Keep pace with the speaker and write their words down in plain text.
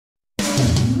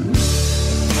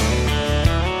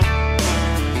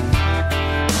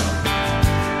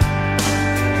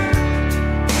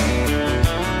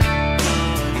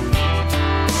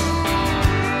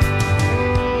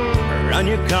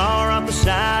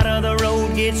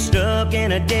get stuck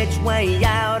in a ditch way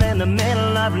out in the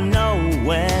middle of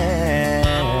nowhere.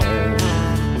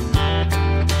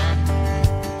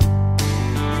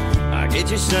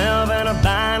 Get yourself in a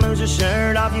bind, lose your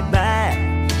shirt off your back.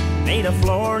 Need a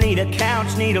floor, need a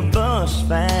couch, need a bus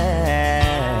fare.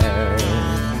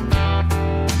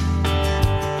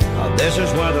 This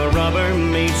is where the rubber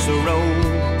meets the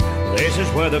road. This is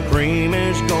where the cream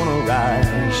is gonna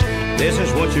rise. This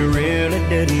is what you really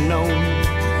didn't know.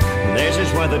 This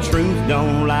is where the truth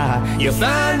don't lie. You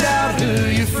find out who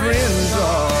your friends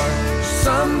are.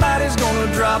 Somebody's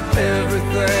gonna drop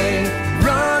everything,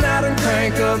 run out and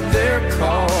crank up their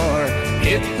car.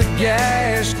 Hit the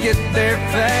gas, get there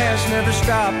fast, never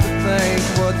stop to think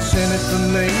what's in it for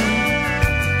me,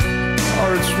 or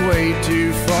it's way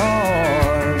too far.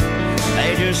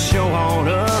 They just show on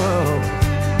up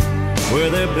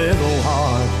with their big old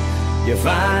heart. You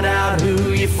find out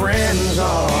who your friends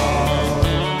are.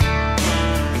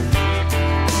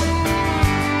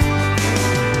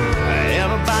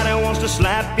 Everybody wants to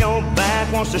slap your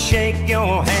back, wants to shake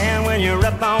your hand when you're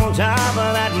up on top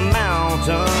of that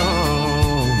mountain.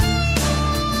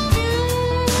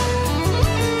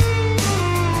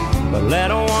 But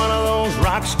let one of those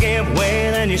rocks give way,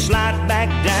 then you slide back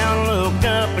down, look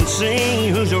up and see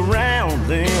who's around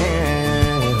then.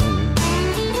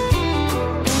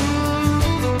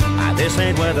 This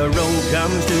ain't where the road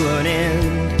comes to an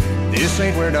end. This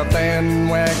ain't where the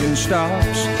bandwagon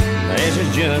stops. This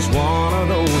is just one of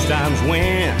those times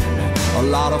when a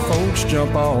lot of folks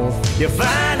jump off. You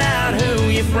find out who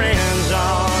your friends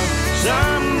are.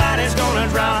 Somebody's gonna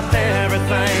drop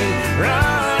everything,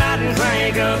 run out and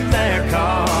crank up their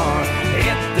car.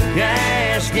 Hit the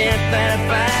gas, get there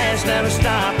fast, never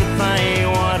stop to think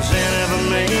what's in it for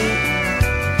me,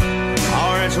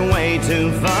 or it's way too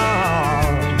far.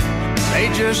 They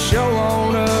just show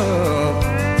on up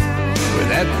with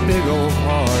that big old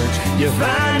heart. You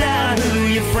find out who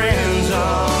your friends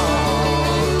are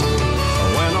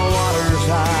when the water's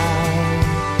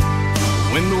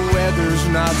high, when the weather's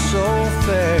not so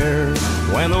fair,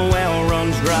 when the well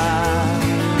runs dry.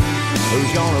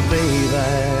 Who's gonna be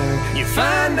there? You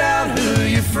find out who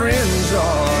your friends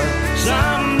are.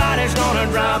 Somebody's gonna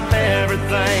drop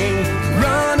everything,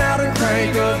 run out and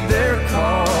crank up their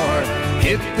car.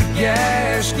 Hit the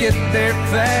gas, get there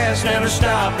fast, never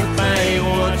stop to think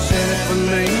what's in it for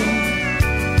me,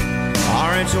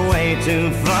 or it's way too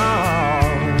far.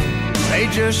 They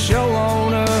just show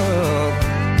on up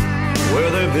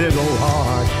with their big old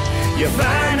heart. You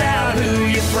find out who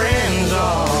your friends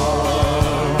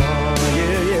are.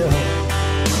 Yeah, yeah.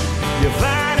 You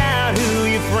find out who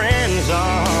your friends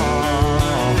are.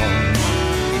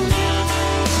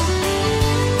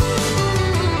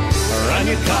 Run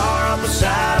your car up the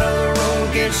side of the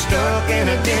road, get stuck in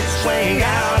a ditch way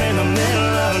out in the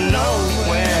middle of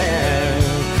nowhere.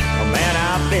 Oh man,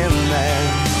 I've been there.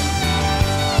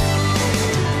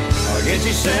 Or get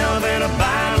yourself in a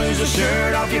bind, lose a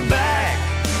shirt off your back.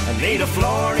 Need a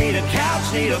floor, need a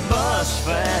couch, need a bus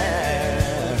fare.